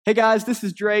Hey guys, this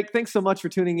is Drake. Thanks so much for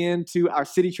tuning in to our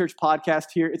City Church podcast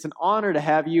here. It's an honor to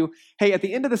have you. Hey, at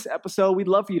the end of this episode, we'd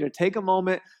love for you to take a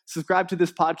moment, subscribe to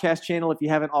this podcast channel if you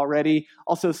haven't already.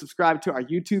 Also, subscribe to our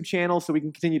YouTube channel so we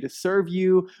can continue to serve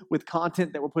you with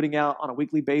content that we're putting out on a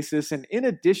weekly basis. And in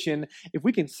addition, if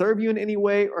we can serve you in any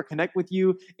way or connect with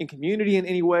you in community in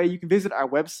any way, you can visit our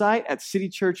website at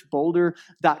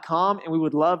citychurchboulder.com, and we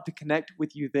would love to connect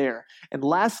with you there. And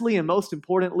lastly, and most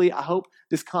importantly, I hope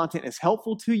this content is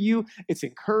helpful to you. It's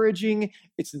encouraging,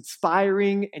 it's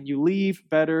inspiring, and you leave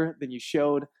better than you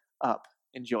showed up.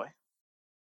 Enjoy.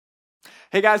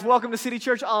 Hey guys, welcome to City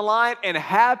Church Online and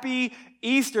happy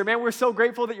Easter. Man, we're so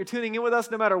grateful that you're tuning in with us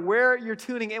no matter where you're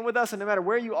tuning in with us and no matter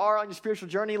where you are on your spiritual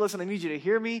journey. Listen, I need you to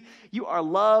hear me. You are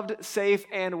loved, safe,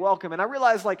 and welcome. And I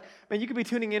realize, man, you could be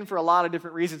tuning in for a lot of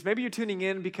different reasons. Maybe you're tuning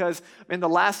in because, man, the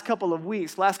last couple of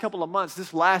weeks, last couple of months,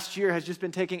 this last year has just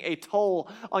been taking a toll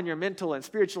on your mental and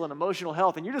spiritual and emotional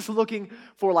health. And you're just looking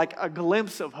for like a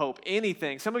glimpse of hope,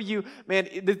 anything. Some of you, man,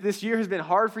 this year has been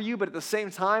hard for you, but at the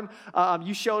same time,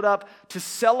 you showed up to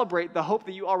celebrate the hope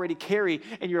that you already carry,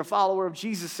 and you're a follower of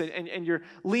Jesus, and you're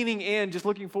leaning in, just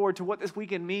looking forward to what this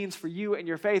weekend means for you and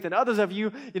your faith. And others of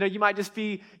you, you might just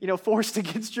be, forced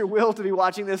against your will to be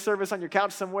watching this service on your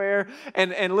couch somewhere.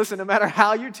 And listen, no matter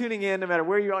how you're tuning in, no matter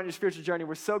where you're on your spiritual journey,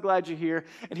 we're so glad you're here.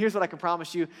 And here's what I can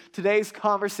promise you. Today's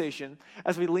conversation,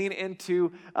 as we lean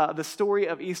into the story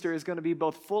of Easter, is going to be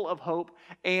both full of hope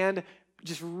and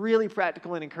just really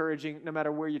practical and encouraging no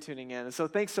matter where you're tuning in. And so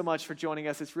thanks so much for joining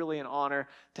us. It's really an honor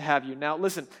to have you. Now,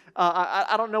 listen,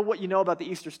 I don't know what you know about the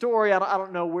Easter story. I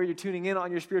don't know where you're tuning in on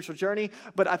your spiritual journey,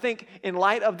 but I think in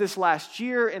light of this last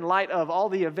year, in light of all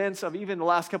the events of even the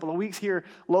last couple of weeks here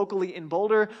locally in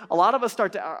Boulder, a lot of us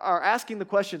are asking the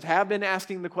questions, have been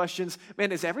asking the questions,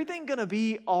 man, is everything going to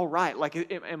be all right? Like,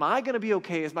 am I going to be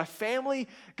okay? Is my family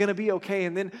going to be okay?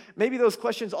 And then maybe those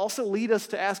questions also lead us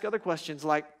to ask other questions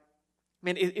like,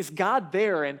 man, is God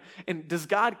there, and does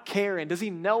God care, and does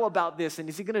he know about this, and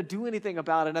is he going to do anything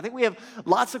about it? And I think we have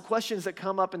lots of questions that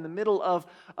come up in the middle of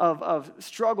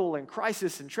struggle and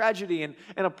crisis and tragedy, and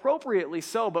appropriately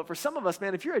so. But for some of us,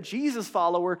 man, if you're a Jesus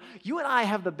follower, you and I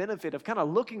have the benefit of kind of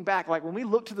looking back. Like when we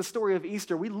look to the story of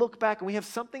Easter, we look back and we have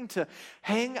something to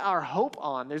hang our hope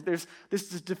on. There's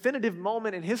this definitive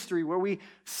moment in history where we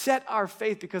set our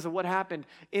faith because of what happened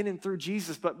in and through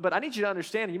Jesus. But I need you to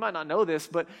understand, and you might not know this,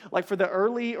 but like for the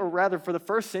for the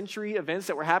first century events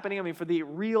that were happening, I mean, for the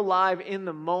real live in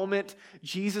the moment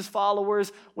Jesus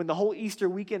followers, when the whole Easter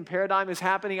weekend paradigm is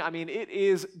happening, I mean,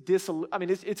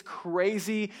 it's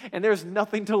crazy, and there's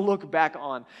nothing to look back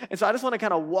on. And so I just want to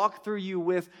kind of walk through you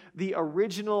with the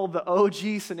original, the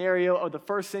OG scenario of the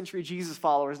first century Jesus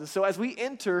followers. And so as we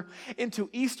enter into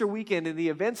Easter weekend and the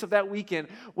events of that weekend,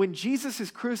 when Jesus is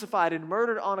crucified and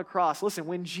murdered on a cross, listen,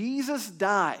 when Jesus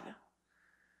died,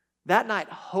 that night,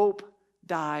 hope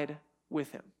died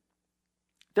with him.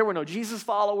 There were no Jesus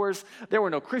followers. There were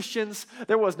no Christians.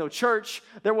 There was no church.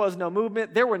 There was no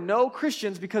movement. There were no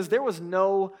Christians because there was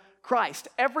no Christ.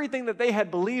 Everything that they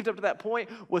had believed up to that point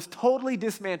was totally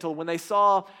dismantled when they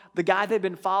saw the guy they'd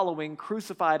been following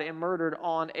crucified and murdered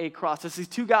on a cross. It's these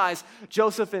two guys,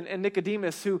 Joseph and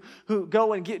Nicodemus, who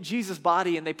go and get Jesus'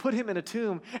 body, and they put him in a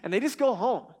tomb, and they just go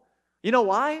home. You know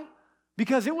why?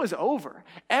 Because it was over.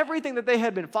 Everything that they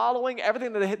had been following,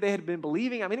 everything that they had been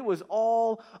believing, I mean, it was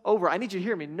all over. I need you to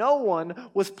hear me. No one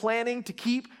was planning to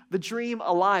keep the dream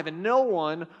alive, and no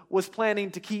one was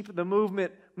planning to keep the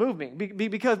movement moving.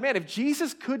 Because, man, if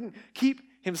Jesus couldn't keep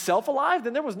himself alive,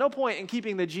 then there was no point in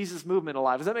keeping the Jesus movement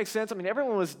alive. Does that make sense? I mean,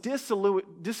 everyone was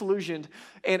disillusioned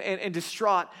and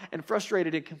distraught and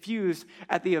frustrated and confused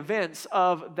at the events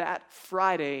of that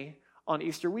Friday on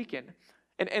Easter weekend.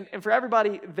 And for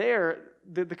everybody there,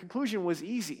 the conclusion was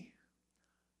easy.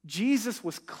 Jesus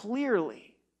was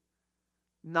clearly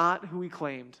not who he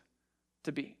claimed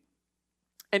to be.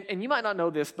 And you might not know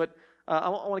this, but I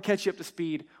want to catch you up to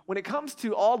speed. When it comes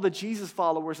to all the Jesus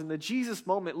followers and the Jesus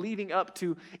moment leading up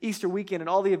to Easter weekend and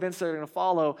all the events that are going to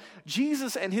follow,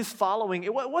 Jesus and his following,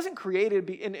 it wasn't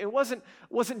created, and it wasn't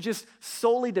just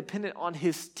solely dependent on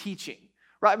his teaching.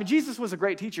 Right? I mean, Jesus was a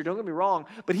great teacher, don't get me wrong,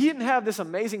 but he didn't have this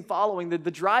amazing following. The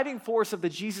driving force of the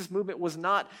Jesus movement was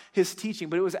not his teaching,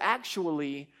 but it was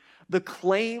actually the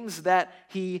claims that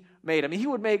he made. I mean, he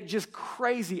would make just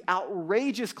crazy,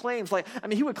 outrageous claims.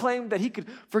 He would claim that he could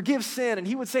forgive sin, and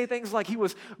he would say things like he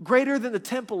was greater than the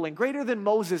temple, and greater than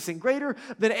Moses, and greater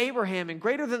than Abraham, and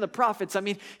greater than the prophets. I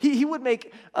mean, he would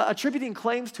make attributing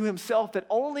claims to himself that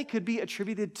only could be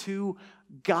attributed to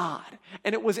God.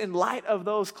 And it was in light of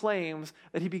those claims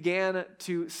that he began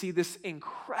to see this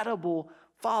incredible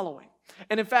following.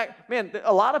 And in fact, man,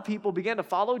 a lot of people began to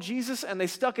follow Jesus and they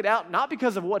stuck it out, not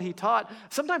because of what he taught,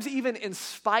 sometimes even in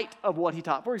spite of what he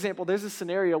taught. For example, there's a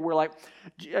scenario where like,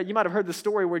 you might have heard the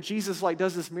story where Jesus like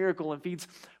does this miracle and feeds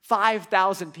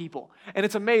 5,000 people. And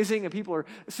it's amazing and people are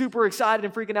super excited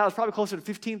and freaking out. It's probably closer to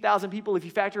 15,000 people if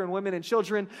you factor in women and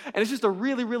children. And it's just a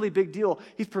really, really big deal.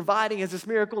 He's providing as this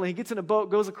miracle and he gets in a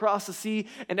boat, goes across the sea,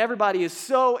 and everybody is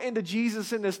so into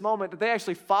Jesus in this moment that they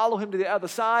actually follow him to the other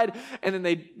side, and then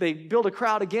they build a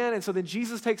crowd again. And so then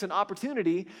Jesus takes an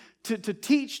opportunity to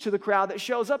teach to the crowd that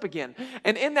shows up again.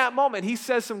 And in that moment, he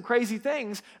says some crazy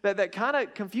things that kind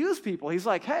of confuse people. He's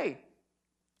like, hey,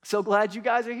 so glad you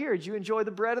guys are here. Did you enjoy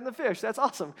the bread and the fish? That's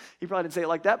awesome. He probably didn't say it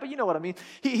like that, but you know what I mean.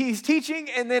 He's teaching,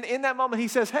 and then in that moment, he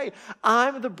says, hey,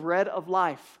 I'm the bread of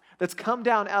life that's come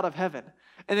down out of heaven.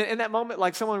 And then in that moment,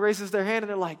 like someone raises their hand, and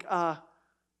they're like, no,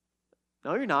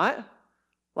 you're not.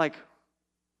 Like,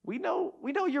 we know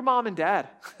your mom and dad.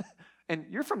 And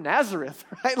you're from Nazareth,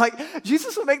 right? Like,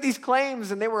 Jesus would make these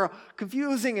claims, and they were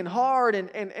confusing and hard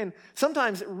and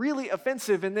sometimes really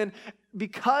offensive. And then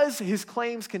because his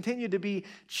claims continued to be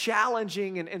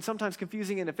challenging and sometimes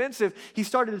confusing and offensive, he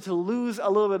started to lose a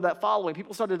little bit of that following.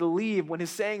 People started to leave when his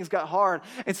sayings got hard.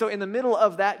 And so in the middle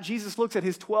of that, Jesus looks at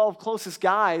his 12 closest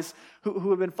guys who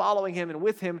have been following him and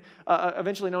with him,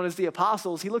 eventually known as the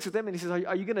apostles. He looks at them and he says,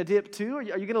 are you going to dip too? Are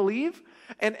you going to leave?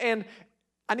 And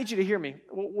I need you to hear me.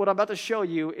 What I'm about to show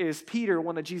you is Peter,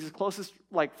 one of Jesus' closest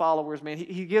followers, man.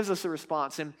 He gives us a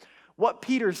response. And what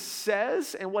Peter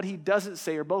says and what he doesn't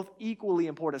say are both equally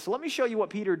important. So let me show you what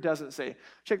Peter doesn't say.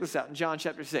 Check this out in John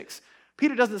chapter 6.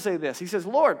 Peter doesn't say this. He says,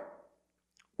 Lord,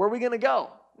 where are we going to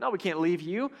go? No, we can't leave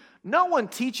you. No one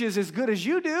teaches as good as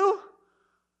you do.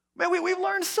 Man, we've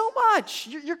learned so much.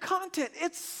 Your content,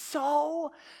 it's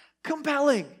so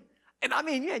compelling. And I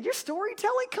mean, yeah, your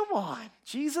storytelling, come on.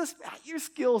 Jesus, your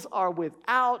skills are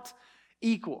without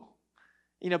equal.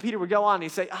 You know, Peter would go on and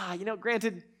he'd say,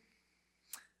 granted,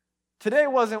 today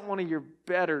wasn't one of your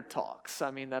better talks.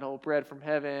 I mean, that whole bread from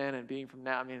heaven and being from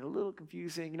now, I mean, a little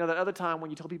confusing. You know, that other time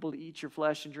when you told people to eat your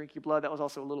flesh and drink your blood, that was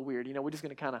also a little weird. You know, we're just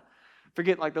going to kind of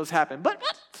forget like those happened. But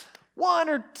one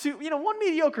or two, one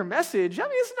mediocre message, I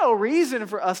mean, it's no reason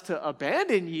for us to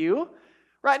abandon you.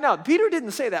 Right now, Peter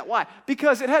didn't say that. Why?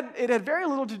 Because it had very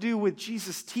little to do with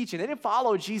Jesus' teaching. They didn't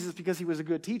follow Jesus because he was a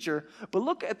good teacher. But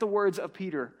look at the words of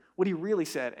Peter, what he really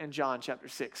said in John chapter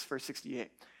 6, verse 68.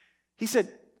 He said,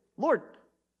 Lord,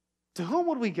 to whom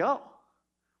would we go?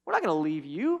 We're not going to leave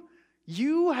you.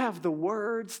 You have the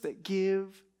words that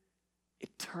give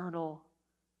eternal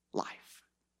life.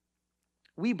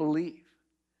 We believe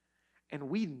and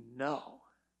we know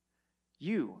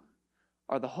you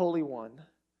are the Holy One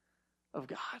of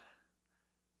God.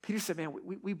 Peter said, man,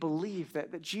 we believe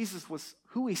that Jesus was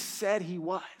who he said he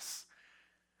was.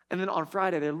 And then on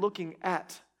Friday, they're looking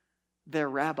at their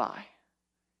rabbi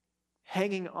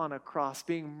hanging on a cross,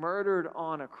 being murdered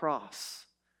on a cross.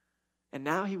 And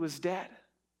now he was dead.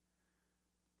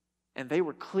 And they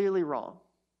were clearly wrong.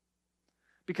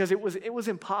 Because it was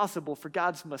impossible for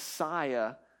God's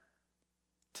Messiah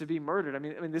to be murdered. I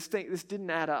mean, this didn't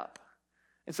add up.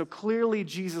 And so clearly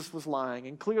Jesus was lying,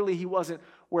 and clearly he wasn't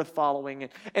worth following.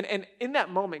 And in that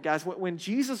moment, guys, when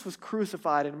Jesus was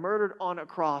crucified and murdered on a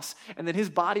cross, and then his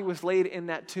body was laid in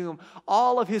that tomb,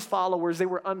 all of his followers, they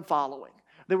were unfollowing.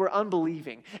 They were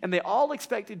unbelieving. And they all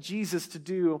expected Jesus to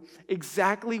do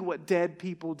exactly what dead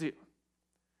people do.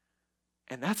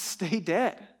 And that's stay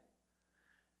dead.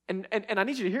 And I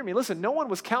need you to hear me. Listen, no one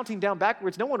was counting down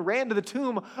backwards. No one ran to the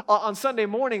tomb on Sunday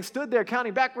morning, stood there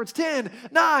counting backwards, 10,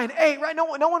 9, 8, right? No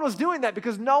one was doing that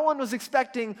because no one was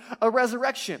expecting a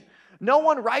resurrection. No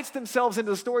one writes themselves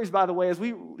into the stories, by the way, as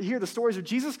we hear the stories of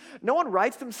Jesus, no one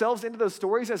writes themselves into those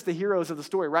stories as the heroes of the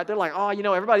story, right? They're like,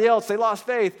 everybody else, they lost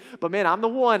faith, but man, I'm the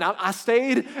one. I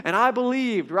stayed and I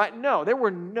believed, right? No, there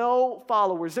were no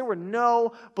followers. There were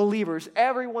no believers.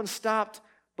 Everyone stopped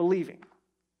believing.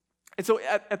 And so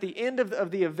at the end of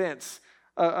the events,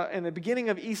 in the beginning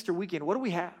of Easter weekend, what do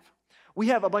we have? We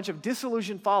have a bunch of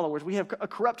disillusioned followers. We have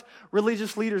corrupt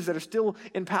religious leaders that are still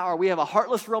in power. We have a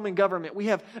heartless Roman government. We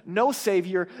have no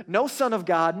Savior, no Son of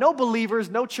God, no believers,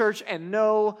 no church, and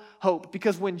no hope.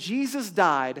 Because when Jesus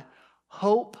died,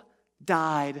 hope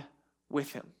died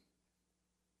with him.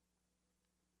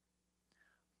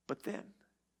 But then,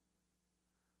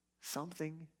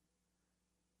 something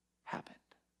happened.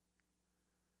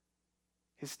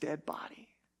 His dead body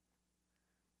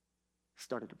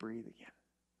started to breathe again.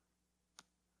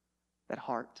 That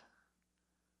heart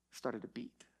started to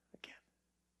beat again.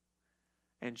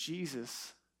 And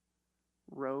Jesus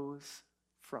rose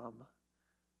from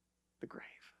the grave.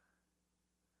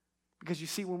 Because you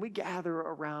see, when we gather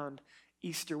around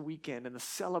Easter weekend and the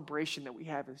celebration that we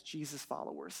have as Jesus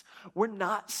followers, we're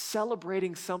not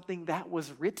celebrating something that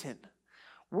was written.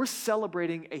 We're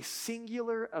celebrating a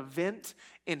singular event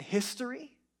in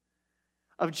history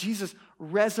of Jesus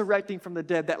resurrecting from the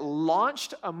dead that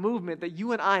launched a movement that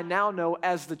you and I now know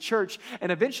as the church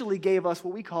and eventually gave us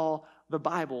what we call the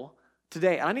Bible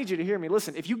today. And I need you to hear me.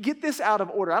 Listen, if you get this out of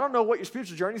order, I don't know what your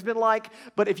spiritual journey's been like,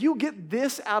 but if you get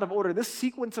this out of order, this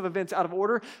sequence of events out of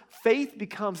order, faith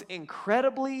becomes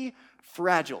incredibly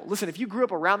fragile. Listen, if you grew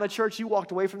up around the church, you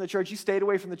walked away from the church, you stayed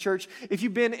away from the church, if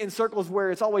you've been in circles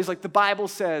where it's always like the Bible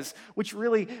says, which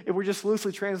really, if we're just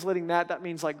loosely translating that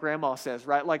means like grandma says,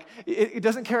 right? Like it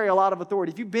doesn't carry a lot of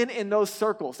authority. If you've been in those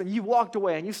circles and you walked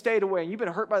away and you stayed away and you've been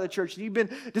hurt by the church and you've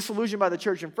been disillusioned by the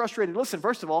church and frustrated, listen,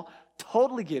 first of all,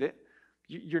 totally get it.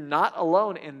 You're not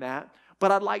alone in that.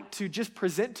 But I'd like to just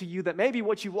present to you that maybe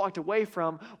what you walked away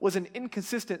from was an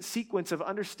inconsistent sequence of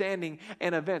understanding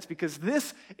and events, because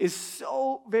this is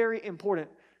so very important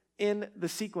in the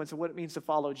sequence of what it means to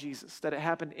follow Jesus, that it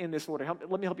happened in this order.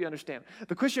 Let me help you understand.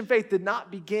 The Christian faith did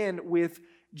not begin with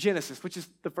Genesis, which is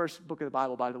the first book of the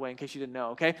Bible, by the way, in case you didn't know,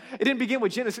 okay? It didn't begin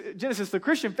with Genesis. The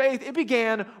Christian faith, it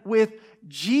began with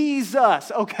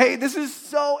Jesus, okay? This is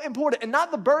so important. And not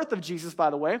the birth of Jesus, by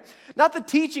the way, not the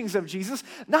teachings of Jesus,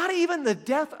 not even the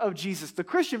death of Jesus. The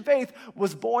Christian faith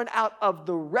was born out of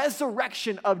the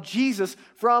resurrection of Jesus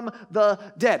from the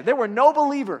dead. There were no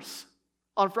believers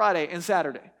on Friday and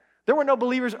Saturday. There were no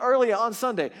believers early on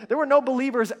Sunday. There were no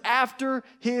believers after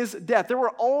his death. There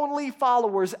were only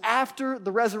followers after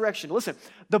the resurrection. Listen,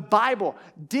 the Bible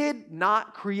did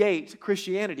not create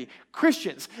Christianity.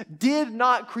 Christians did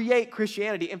not create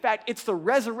Christianity. In fact, it's the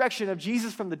resurrection of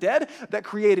Jesus from the dead that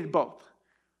created both.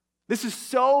 This is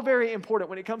so very important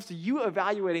when it comes to you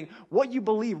evaluating what you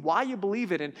believe, why you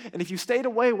believe it, and if you stayed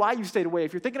away, why you stayed away.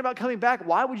 If you're thinking about coming back,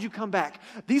 why would you come back?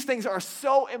 These things are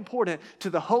so important to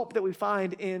the hope that we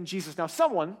find in Jesus. Now,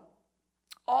 someone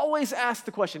always asks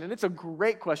the question, and it's a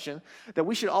great question that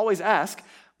we should always ask,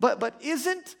 but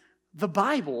isn't the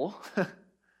Bible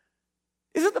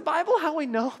how we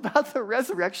know about the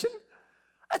resurrection?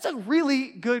 That's a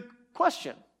really good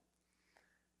question.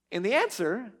 And the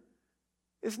answer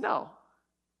is no.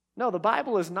 No, the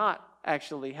Bible is not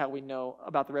actually how we know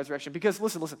about the resurrection. Because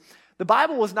listen, the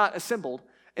Bible was not assembled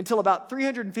until about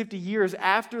 350 years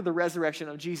after the resurrection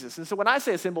of Jesus. And so when I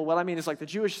say assembled, what I mean is like the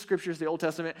Jewish scriptures, the Old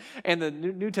Testament, and the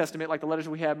New Testament, like the letters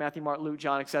we have, Matthew, Mark, Luke,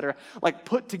 John, etc., like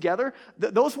put together.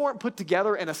 Those weren't put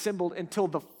together and assembled until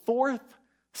the 4th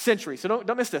century. So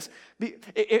don't miss this.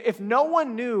 If no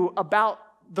one knew about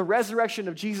the resurrection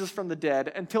of Jesus from the dead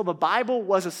until the Bible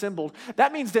was assembled,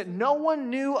 that means that no one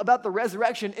knew about the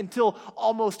resurrection until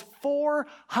almost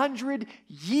 400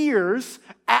 years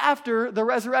after the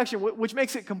resurrection, which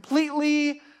makes it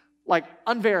completely like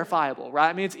unverifiable, right?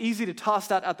 I mean, it's easy to toss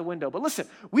that out the window. But listen,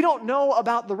 we don't know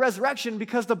about the resurrection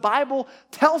because the Bible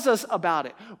tells us about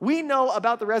it. We know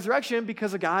about the resurrection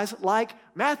because of guys like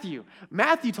Matthew.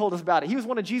 Matthew told us about it. He was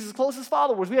one of Jesus' closest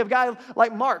followers. We have guys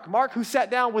like Mark who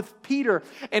sat down with Peter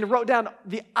and wrote down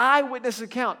the eyewitness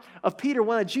account of Peter,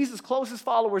 one of Jesus' closest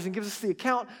followers, and gives us the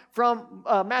account from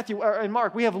Matthew and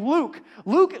Mark. We have Luke.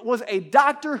 Luke was a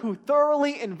doctor who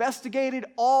thoroughly investigated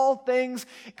all things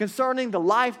concerning the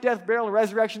life, death, burial, and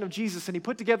resurrection of Jesus, and he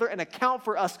put together an account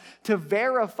for us to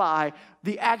verify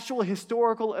the actual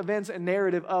historical events and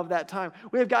narrative of that time.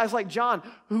 We have guys like John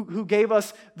who gave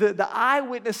us the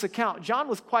eyewitness account. John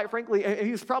was, quite frankly,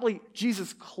 he was probably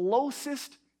Jesus'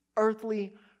 closest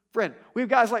earthly friend. We have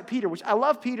guys like Peter, which I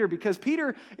love Peter because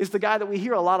Peter is the guy that we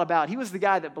hear a lot about. He was the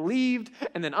guy that believed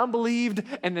and then unbelieved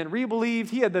and then rebelieved.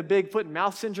 He had the big foot and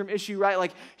mouth syndrome issue, right?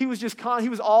 Like he was he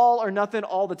was all or nothing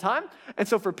all the time. And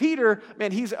so for Peter,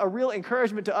 man, he's a real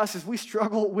encouragement to us as we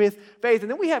struggle with faith. And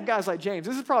then we have guys like James.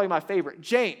 This is probably my favorite.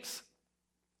 James,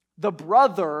 the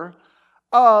brother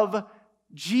of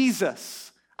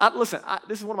Jesus.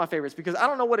 This is one of my favorites because I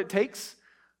don't know what it takes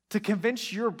to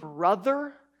convince your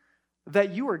brother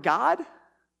that you are God,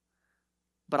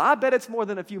 but I bet it's more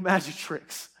than a few magic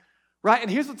tricks, right? And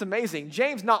here's what's amazing.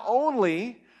 James not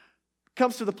only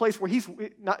comes to the place where he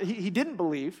didn't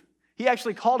believe, he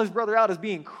actually called his brother out as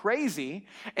being crazy,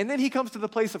 and then he comes to the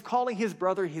place of calling his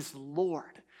brother his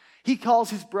Lord. He calls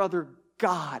his brother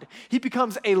God. He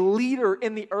becomes a leader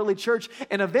in the early church,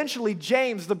 and eventually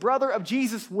James, the brother of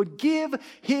Jesus, would give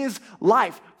his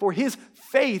life for his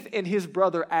faith in his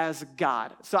brother as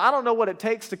God. So I don't know what it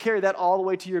takes to carry that all the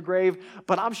way to your grave,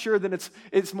 but I'm sure that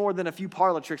it's more than a few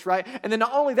parlor tricks, right? And then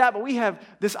not only that, but we have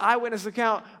this eyewitness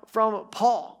account from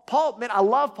Paul. Paul, man, I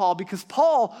love Paul because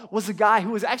Paul was a guy who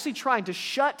was actually trying to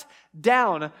shut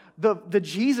down the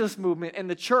Jesus movement and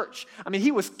the church. I mean,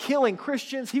 he was killing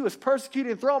Christians. He was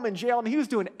persecuting, throwing them in jail. I mean, he was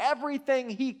doing everything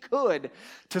he could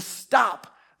to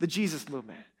stop the Jesus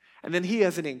movement. And then he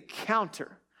has an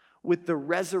encounter with the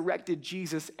resurrected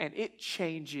Jesus, and it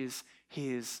changes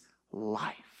his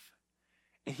life.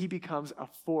 And he becomes a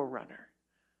forerunner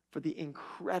for the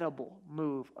incredible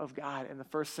move of God in the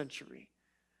first century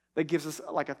that gives us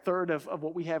like a third of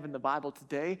what we have in the Bible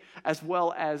today, as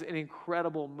well as an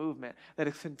incredible movement that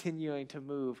is continuing to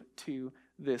move to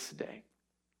this day.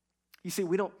 You see,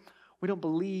 we don't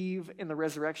believe in the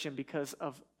resurrection because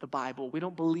of the Bible. We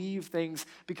don't believe things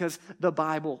because the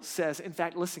Bible says. In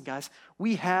fact, listen, guys,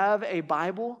 we have a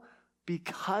Bible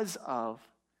because of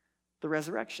the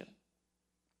resurrection.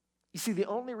 You see, the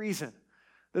only reason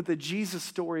that the Jesus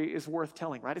story is worth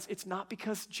telling, right? It's not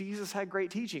because Jesus had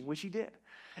great teaching, which he did.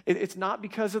 It's not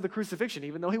because of the crucifixion,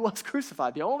 even though he was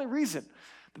crucified. The only reason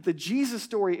that the Jesus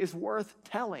story is worth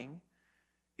telling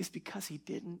is because he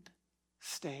didn't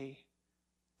stay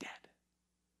dead.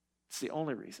 It's the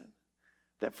only reason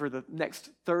that for the next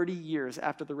 30 years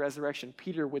after the resurrection,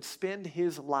 Peter would spend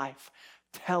his life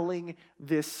telling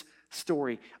this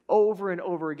story over and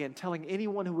over again, telling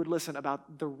anyone who would listen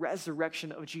about the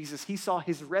resurrection of Jesus. He saw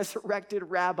his resurrected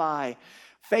rabbi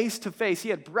face to face. He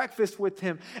had breakfast with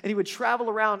him, and he would travel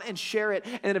around and share it.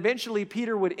 And eventually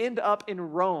Peter would end up in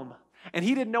Rome. And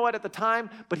he didn't know it at the time,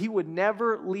 but he would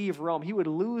never leave Rome. He would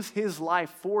lose his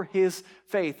life for his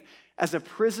faith as a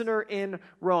prisoner in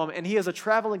Rome. And he has a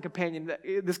traveling companion,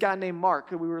 this guy named Mark,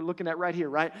 that we were looking at right here,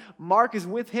 right? Mark is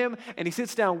with him, and he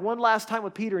sits down one last time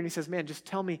with Peter, and he says, man, just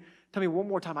tell me one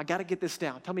more time. I got to get this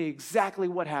down. Tell me exactly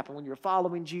what happened when you were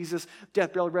following Jesus,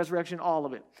 death, burial, resurrection, all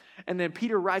of it. And then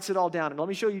Peter writes it all down. And let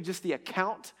me show you just the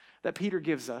account that Peter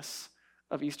gives us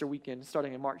of Easter weekend,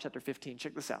 starting in Mark chapter 15.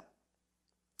 Check this out.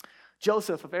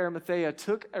 Joseph of Arimathea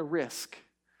took a risk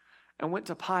and went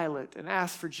to Pilate and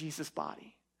asked for Jesus'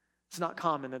 body. It's not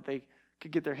common that they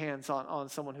could get their hands on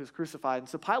someone who's crucified. And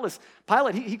so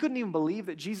Pilate, he couldn't even believe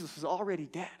that Jesus was already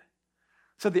dead.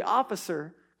 So the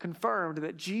officer confirmed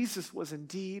that Jesus was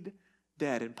indeed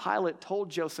dead. And Pilate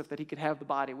told Joseph that he could have the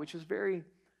body, which was very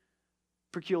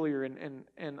peculiar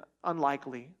and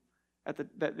unlikely. That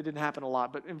it didn't happen a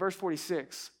lot. But in verse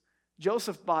 46,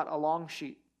 Joseph bought a long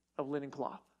sheet of linen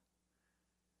cloth.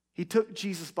 He took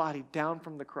Jesus' body down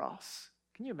from the cross.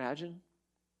 Can you imagine?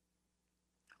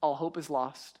 All hope is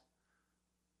lost.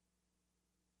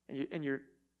 And you're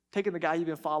taking the guy you've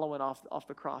been following off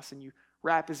the cross, and you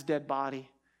wrap his dead body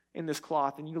in this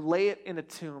cloth, and you lay it in a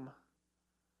tomb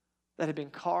that had been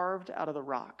carved out of the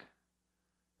rock.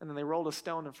 And then they rolled a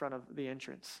stone in front of the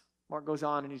entrance. Mark goes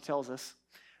on and he tells us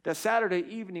that Saturday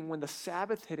evening, when the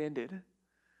Sabbath had ended,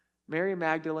 Mary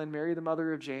Magdalene, Mary the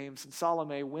mother of James, and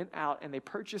Salome went out and they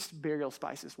purchased burial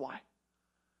spices. Why?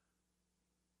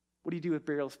 What do you do with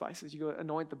burial spices? You go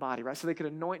anoint the body, right? So they could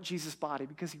anoint Jesus' body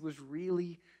because he was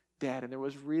really dead and there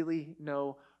was really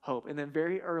no hope. And then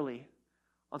very early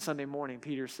on Sunday morning,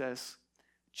 Peter says,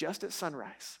 just at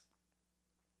sunrise,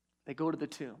 they go to the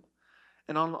tomb.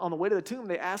 And on the way to the tomb,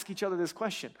 they ask each other this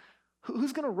question.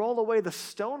 Who's going to roll away the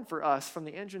stone for us from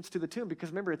the entrance to the tomb? Because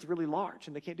remember, it's really large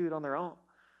and they can't do it on their own.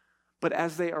 But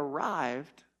as they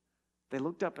arrived, they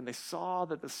looked up and they saw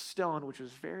that the stone, which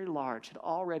was very large, had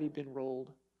already been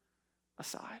rolled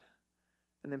aside.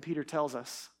 And then Peter tells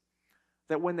us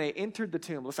that when they entered the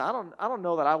tomb, listen, I don't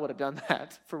know that I would have done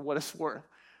that for what it's worth.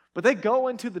 But they go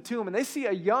into the tomb and they see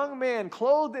a young man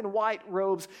clothed in white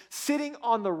robes sitting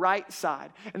on the right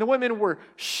side. And the women were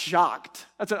shocked.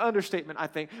 That's an understatement, I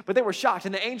think. But they were shocked.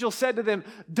 And the angel said to them,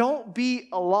 don't be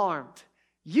alarmed.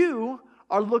 You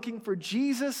are looking for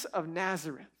Jesus of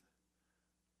Nazareth,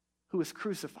 who was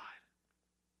crucified.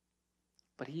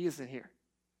 But he isn't here.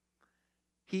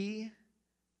 He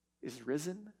is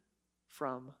risen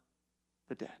from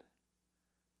the dead.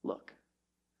 Look,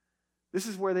 this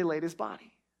is where they laid his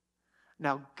body.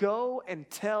 Now go and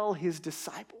tell his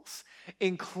disciples,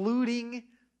 including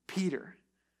Peter,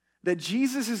 that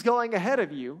Jesus is going ahead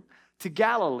of you to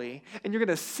Galilee, and you're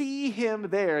going to see him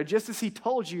there, just as he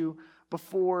told you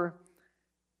before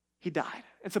he died.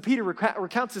 And so Peter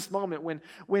recounts this moment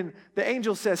when the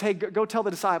angel says, hey, go tell the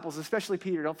disciples, especially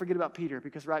Peter. Don't forget about Peter,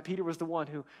 because right, Peter was the one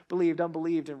who believed,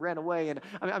 unbelieved, and ran away. And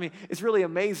I mean, it's really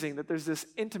amazing that there's this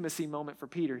intimacy moment for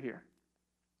Peter here.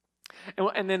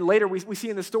 And then later we see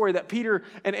in the story that Peter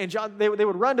and John, they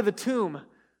would run to the tomb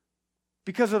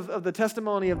because of the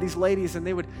testimony of these ladies, and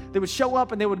they would show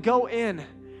up and they would go in,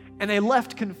 and they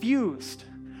left confused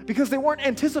because they weren't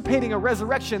anticipating a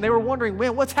resurrection. They were wondering,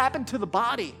 man, what's happened to the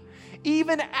body?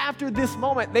 Even after this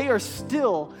moment, they are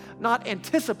still not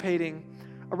anticipating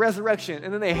a resurrection,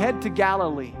 and then they head to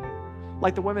Galilee,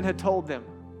 like the women had told them.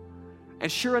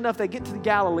 And sure enough, they get to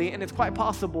Galilee, and it's quite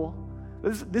possible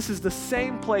this is the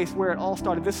same place where it all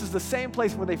started. This is the same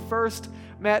place where they first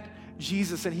met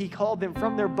Jesus, and he called them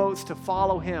from their boats to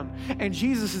follow him. And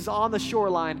Jesus is on the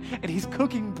shoreline, and he's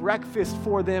cooking breakfast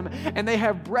for them, and they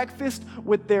have breakfast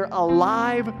with their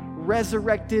alive,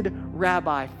 resurrected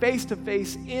rabbi, face to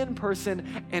face, in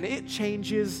person, and it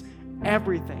changes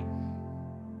everything.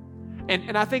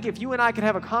 And I think if you and I could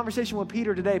have a conversation with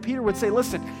Peter today, Peter would say,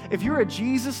 listen, if you're a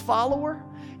Jesus follower,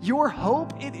 your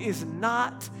hope, it is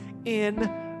not in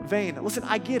vain. Listen,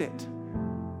 I get it.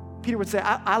 Peter would say,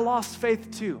 I lost faith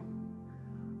too.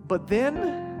 But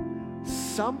then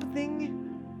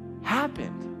something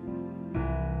happened.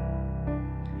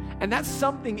 And that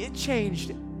something, it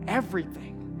changed everything.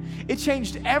 It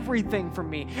changed everything for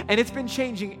me. And it's been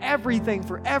changing everything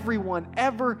for everyone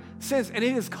ever since. And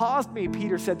it has caused me,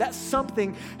 Peter said, that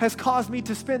something has caused me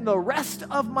to spend the rest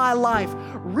of my life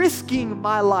risking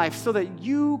my life so that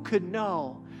you could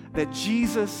know that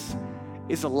Jesus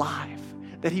is alive,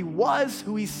 that he was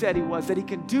who he said he was, that he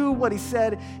can do what he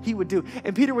said he would do.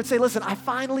 And Peter would say, listen, I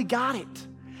finally got it.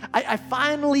 I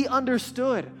finally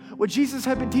understood what Jesus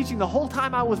had been teaching the whole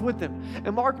time I was with him.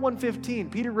 In Mark 1:15,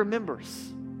 Peter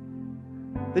remembers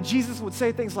that Jesus would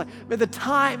say things like, man, the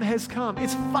time has come.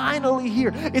 It's finally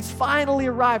here. It's finally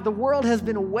arrived. The world has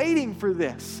been waiting for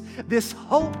this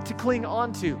hope to cling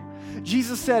onto.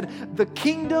 Jesus said, the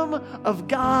kingdom of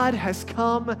God has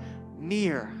come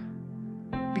near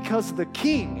because the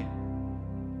King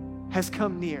has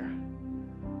come near,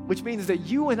 which means that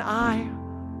you and I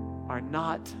are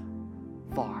not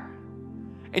far.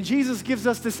 And Jesus gives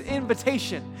us this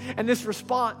invitation and this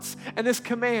response and this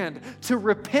command to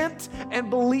repent and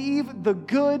believe the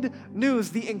good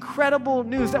news, the incredible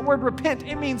news. That word repent,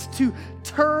 it means to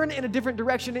turn in a different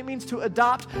direction. It means to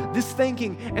adopt this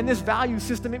thinking and this value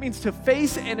system. It means to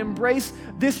face and embrace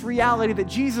this reality that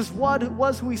Jesus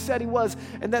was who he said he was,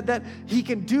 and that he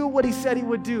can do what he said he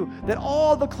would do. That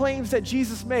all the claims that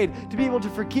Jesus made to be able to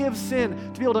forgive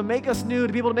sin, to be able to make us new,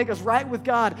 to be able to make us right with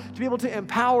God, to be able to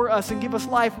empower us and give us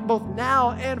life both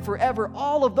now and forever,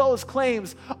 all of those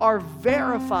claims are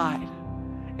verified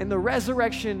in the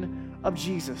resurrection of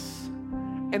Jesus.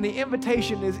 And the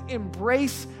invitation is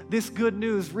embrace this good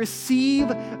news, receive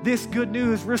this good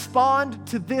news, respond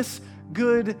to this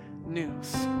good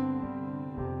news.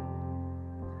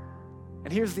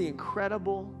 And here's the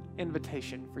incredible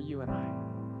invitation for you and I,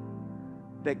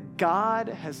 that God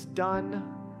has done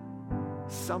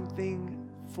something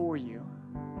for you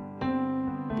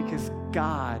because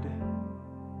God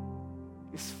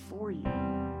is for you.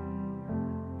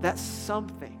 That's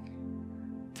something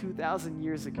 2,000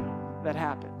 years ago that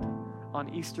happened on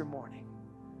Easter morning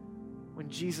when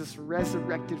Jesus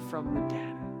resurrected from the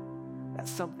dead. That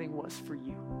something was for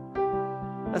you.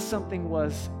 That something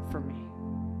was for me.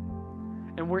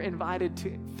 And we're invited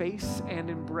to face and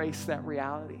embrace that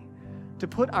reality, to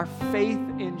put our faith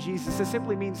in Jesus. It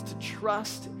simply means to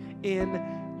trust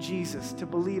in Jesus, to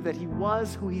believe that he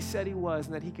was who he said he was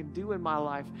and that he can do in my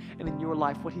life and in your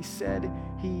life what he said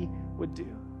he would do.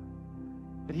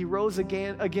 That he rose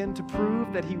again to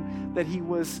prove that he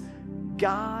was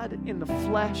God in the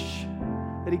flesh,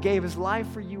 that he gave his life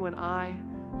for you and I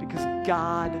because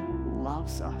God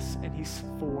loves us and he's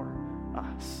for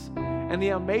us. And the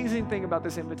amazing thing about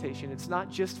this invitation, it's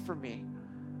not just for me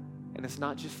and it's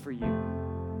not just for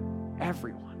you.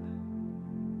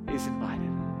 Everyone is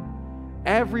invited.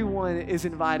 Everyone is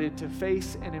invited to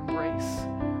face and embrace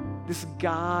this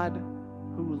God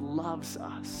who loves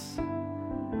us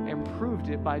and proved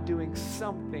it by doing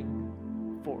something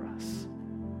for us.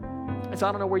 And so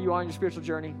I don't know where you are in your spiritual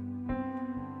journey.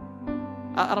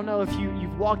 I don't know if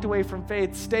you've walked away from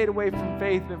faith, stayed away from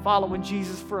faith, been following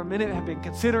Jesus for a minute, have been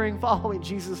considering following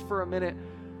Jesus for a minute.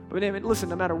 But listen,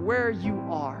 no matter where you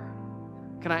are,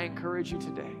 can I encourage you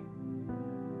today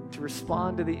to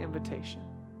respond to the invitation?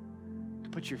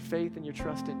 Put your faith and your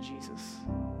trust in Jesus,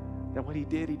 that what he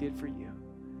did for you.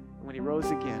 And when he rose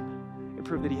again, it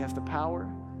proved that he has the power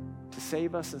to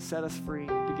save us and set us free,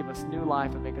 to give us new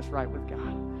life and make us right with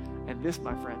God. And this,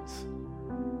 my friends,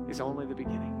 is only the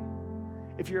beginning.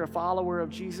 If you're a follower of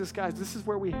Jesus, guys, this is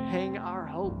where we hang our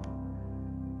hope.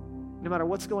 No matter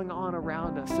what's going on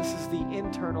around us, this is the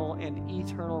internal and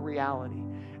eternal reality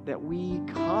that we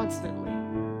constantly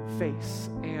face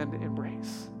and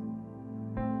embrace.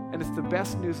 And it's the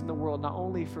best news in the world, not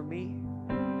only for me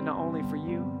and not only for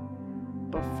you,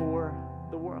 but for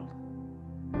the world.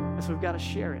 And so we've got to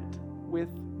share it with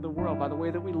the world by the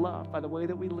way that we love, by the way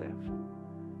that we live,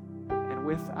 and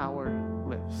with our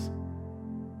lives.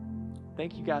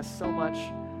 Thank you guys so much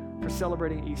for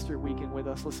celebrating Easter weekend with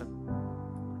us.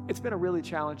 Listen, it's been a really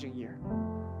challenging year.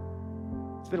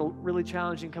 It's been a really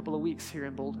challenging couple of weeks here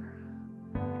in Boulder.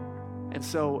 And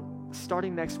so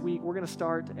starting next week, we're going to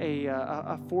start a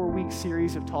 4-week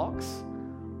series of talks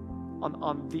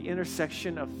on the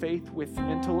intersection of faith with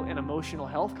mental and emotional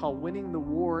health called Winning the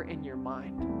War in Your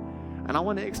Mind. And I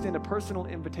want to extend a personal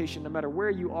invitation, no matter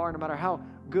where you are, no matter how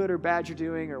good or bad you're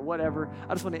doing or whatever.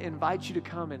 I just want to invite you to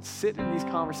come and sit in these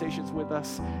conversations with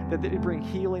us, that it bring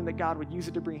healing, that God would use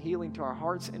it to bring healing to our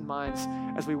hearts and minds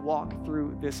as we walk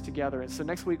through this together. And so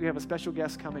next week we have a special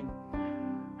guest coming.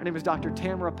 Her name is Dr.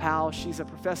 Tamara Powell. She's a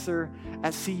professor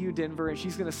at CU Denver, and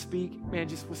she's going to speak, man,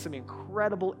 just with some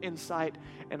incredible insight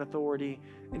and authority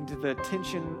into the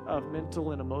tension of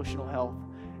mental and emotional health.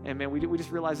 And man, we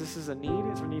just realize this is a need.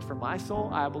 It's a need for my soul.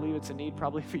 I believe it's a need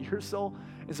probably for your soul.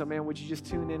 And so, man, would you just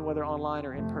tune in, whether online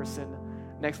or in person,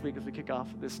 next week as we kick off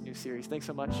this new series. Thanks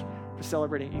so much for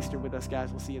celebrating Easter with us, guys.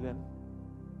 We'll see you then.